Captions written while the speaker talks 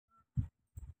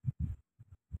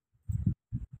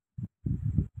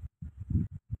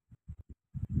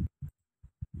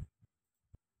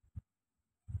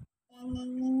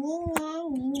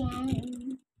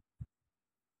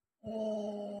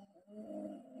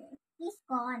He's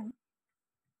gone.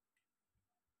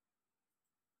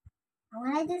 I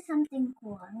wanna do something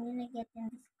cool. I'm gonna get in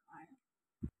this car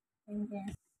and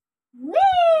just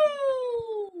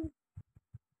whee!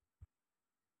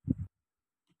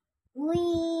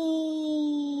 Whee!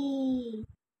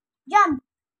 Jump!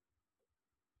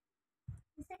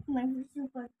 It's like my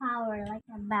superpower, like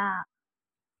a bat.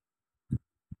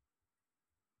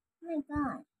 Oh my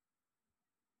god.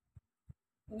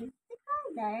 Is the car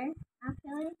there?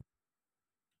 Actually,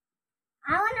 I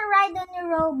wanna ride on your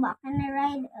robot. Can I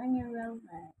ride on your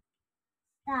robot?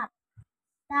 Stop.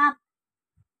 Stop.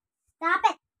 Stop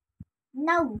it!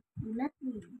 No! Do not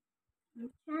leave. I'm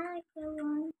trying to go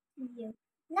on to you.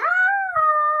 No!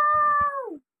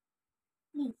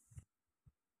 Please.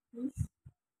 Please.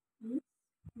 Please.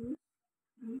 Please.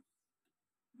 Please.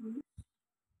 Please.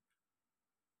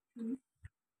 Please.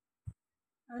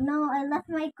 Oh no, I left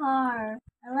my car.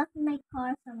 I left my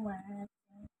car somewhere.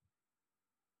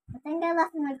 I think I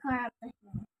left my car up the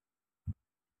hill.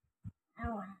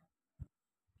 Oh,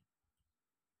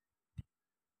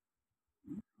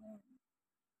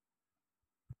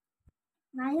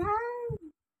 my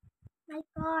hand! My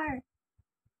car!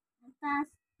 I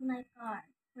passed my car.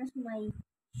 Where's my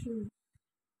shoes?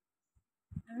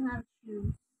 I don't have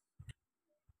shoes.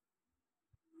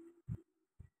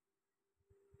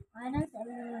 Why does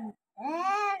everyone...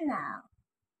 And now,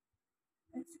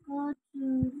 let's go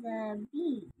to the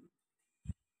beach.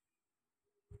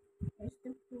 There's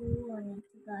the pool. I need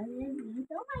to go to the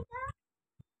beach. Oh my god!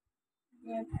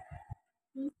 The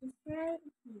beach is right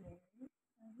here.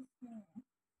 I'm just gonna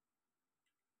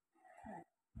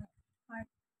park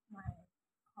my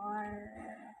car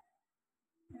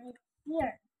right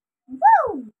here.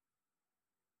 Woo!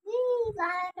 Wee!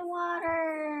 Got in the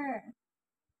water!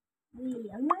 Wee!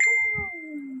 I'm not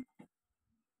gonna...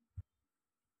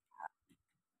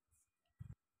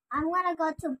 I'm gonna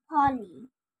go to Polly.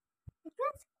 Is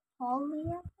that Polly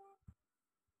up there?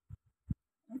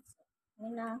 It's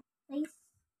in a place.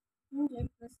 I think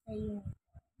it was the unicorn.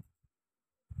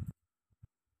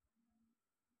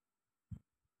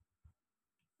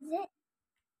 Is it?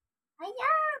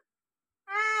 Hiya!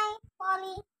 Hi,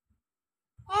 Polly.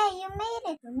 Hey, you made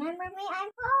it. Remember me?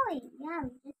 I'm Polly. Yeah, we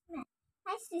just met.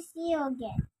 Nice to see you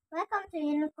again. Welcome to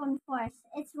Unicorn Forest.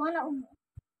 It's one of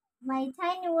my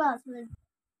tiny worlds with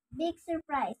big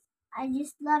surprise. I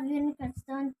just love unicorns,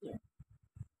 don't you?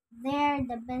 They're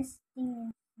the best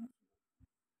thing.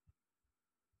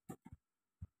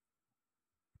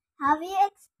 Have you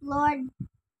explored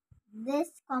this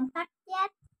compact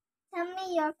yet? Tell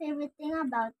me your favorite thing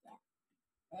about it.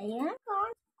 The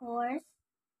unicorns, of course.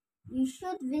 You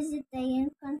should visit the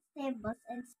unicorn stables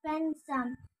and spend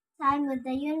some time with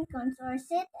the unicorns or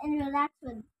sit and relax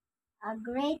with a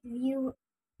great view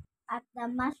at the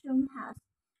mushroom house.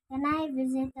 Can I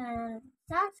visit?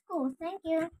 Sounds cool. Thank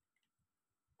you.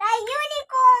 The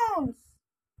unicorns!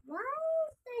 Why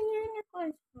is the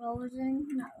unicorns frozen?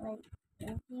 Not like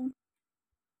thinking.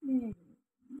 Hmm.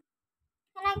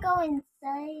 Can I go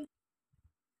inside?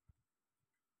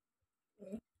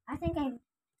 I think I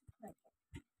click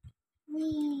it.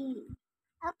 Wee.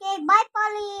 Okay, bye,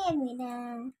 Polly. I'm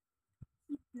gonna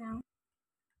sleep now.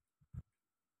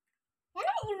 Can I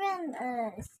even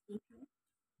escape here?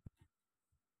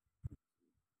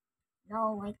 No,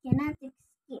 I cannot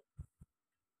escape.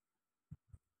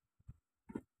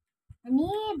 I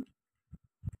need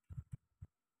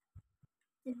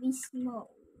to be slow.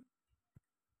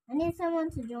 I need someone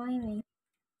to join me.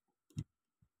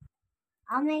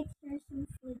 I'll make sure some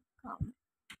food comes.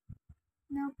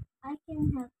 Nope, I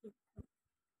can help you cook.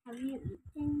 Have you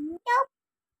eaten? Nope.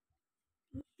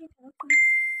 You should also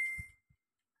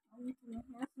come to my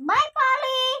house. Bye,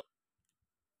 Polly!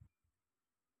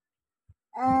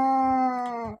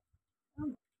 Oh my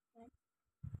God.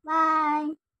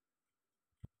 Bye.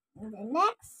 And the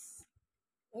next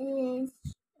is,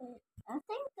 I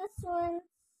think this one,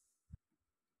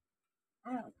 I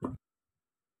don't know.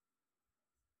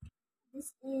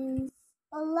 This is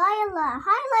Lila.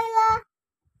 Hi, Lila.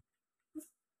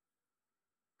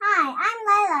 Hi, I'm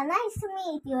Lila. Nice to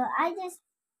meet you. I just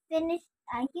finished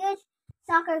a huge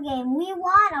soccer game. We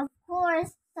won, of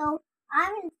course, so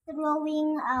I'm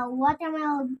throwing a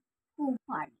watermelon pool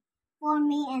party for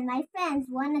me and my friends.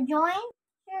 Wanna join?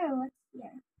 Sure, what's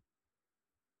here?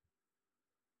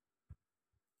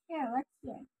 Sure, what's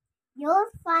here? You'll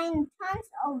find tons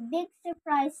of big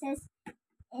surprises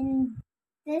in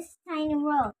this tiny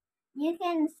world. You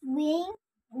can swing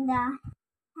in the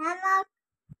hammock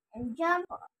and jump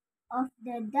off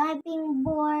the diving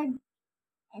board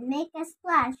and make a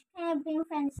splash. Can I bring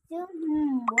friends too?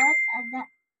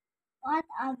 What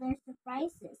other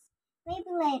surprises? Maybe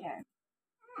later.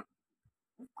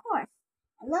 Of course.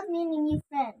 I love meeting new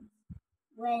friends.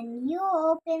 When you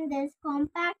open this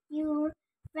compact, your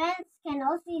friends can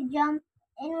also jump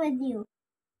in with you.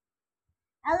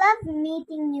 I love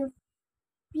meeting new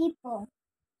people,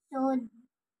 so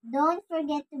don't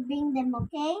forget to bring them,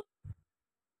 okay?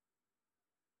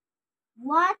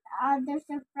 What other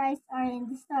surprises are in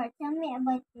the store? Tell me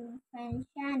about your friend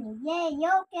Shani. Yay,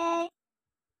 you okay?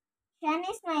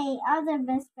 Shani's my other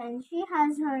best friend. She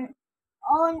has her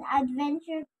own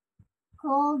adventure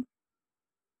called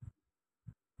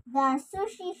the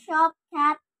Sushi Shop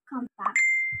Cat Compact.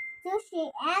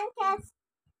 Sushi and cats.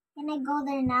 Can I go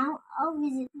there now? I'll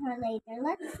visit her later.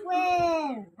 Let's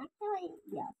swim. Actually,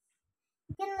 yes.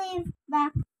 You can leave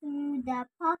back through the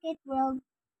Pocket World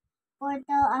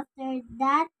portal after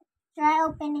that. Try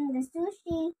opening the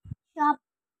Sushi Shop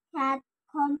Cat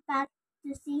Compact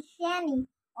to see Shani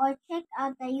or check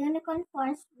out the Unicorn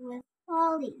Forest with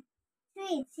Polly.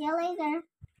 Sweet, see you later.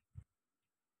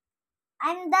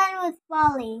 I'm done with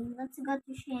Polly. Let's go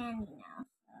to Shani now.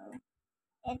 So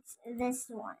it's this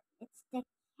one. It's the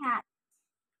cat.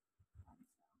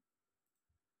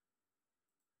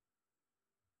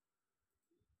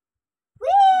 Whee!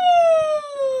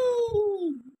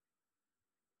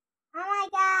 Oh my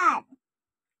god!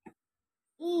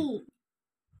 E.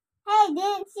 Hey,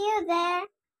 didn't see you there.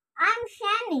 I'm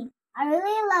Shani. I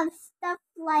really love stuff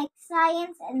like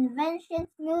science, inventions,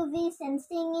 movies, and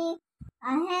singing.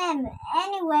 Ahem.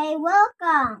 Anyway,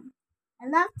 welcome. I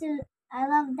love to. I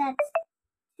love that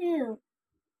too.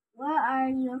 Where are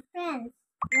your friends?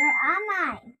 Where am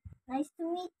I? Nice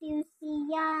to meet you. See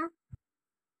ya.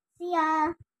 See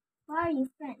ya. Where are your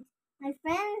friends? My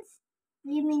friends?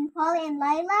 You mean Polly and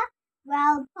Lila?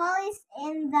 Well, Polly's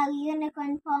in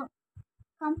the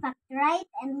compact, right?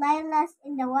 And Lila's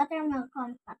in the watermelon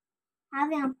compact.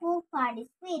 Having a pool party.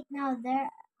 Sweet. Now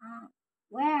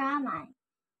where am I?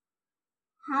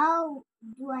 How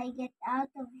do I get out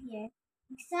of here?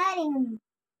 Exciting.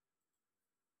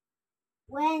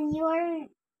 When you're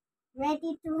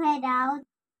ready to head out,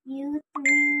 you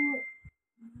through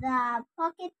the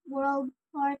Pocket World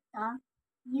portal.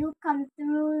 You come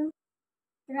through.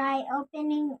 Try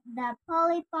opening the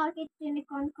Polly Pocket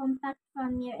Unicorn Compact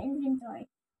from your inventory.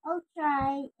 I'll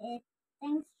try it.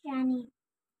 Thanks, Shani.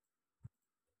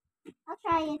 I'll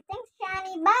try it. Thanks,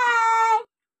 Shani. Bye.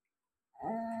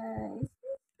 Is this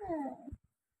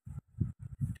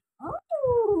Oh,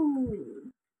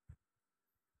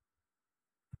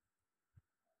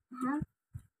 have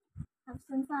have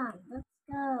some fun. Let's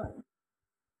go.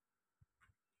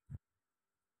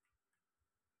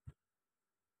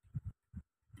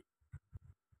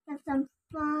 Have some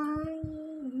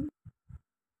fun.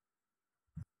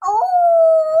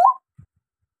 Oh,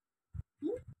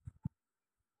 okay.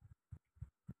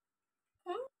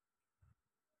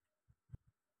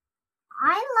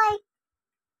 I like.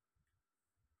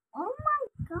 Oh my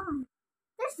god.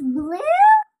 There's blue.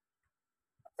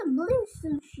 What's a blue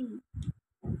sushi?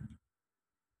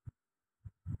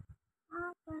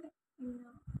 But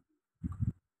no.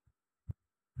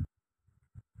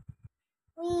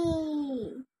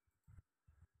 Wee.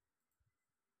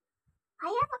 I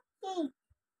have a cake.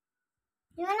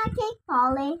 You want a cake,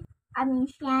 Polly? I mean,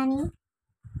 Shani. You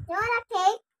want a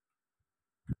cake?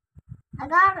 I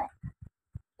got it.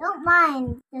 Don't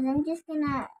mind, because I'm just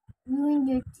gonna ruin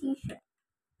your t-shirt.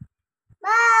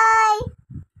 Bye!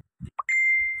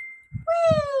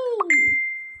 Whee!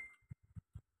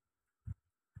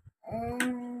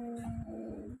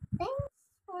 Thanks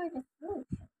for the food.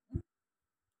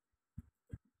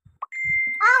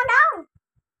 Oh no!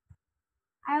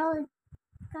 I already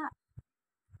got.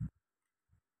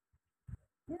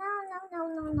 No, no, no,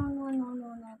 no, no, no, no, no,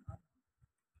 no.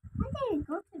 Why did you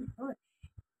go to the bush?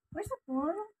 Where's the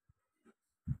portal?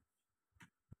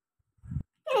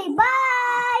 Okay,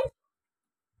 bye!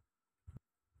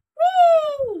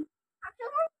 Whee!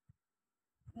 Actually,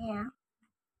 yeah.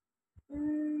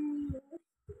 Mm,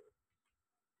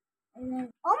 and then,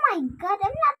 oh my god,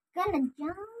 I'm not gonna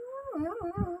jump.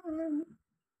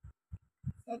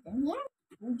 Sit in here.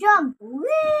 Jump! Whee!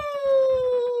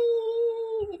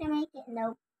 Did I make it?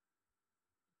 Nope.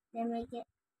 Did I make it?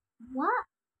 What?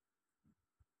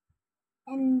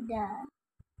 And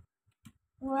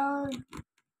well,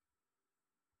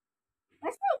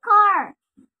 where's my car?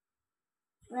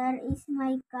 Where is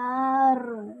my car?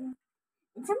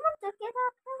 Did someone took it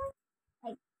actually?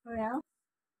 Like for real?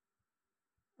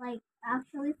 Like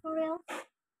actually for real?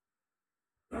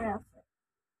 For real?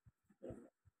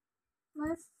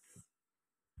 Plus,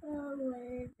 What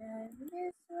is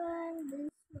this one?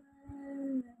 This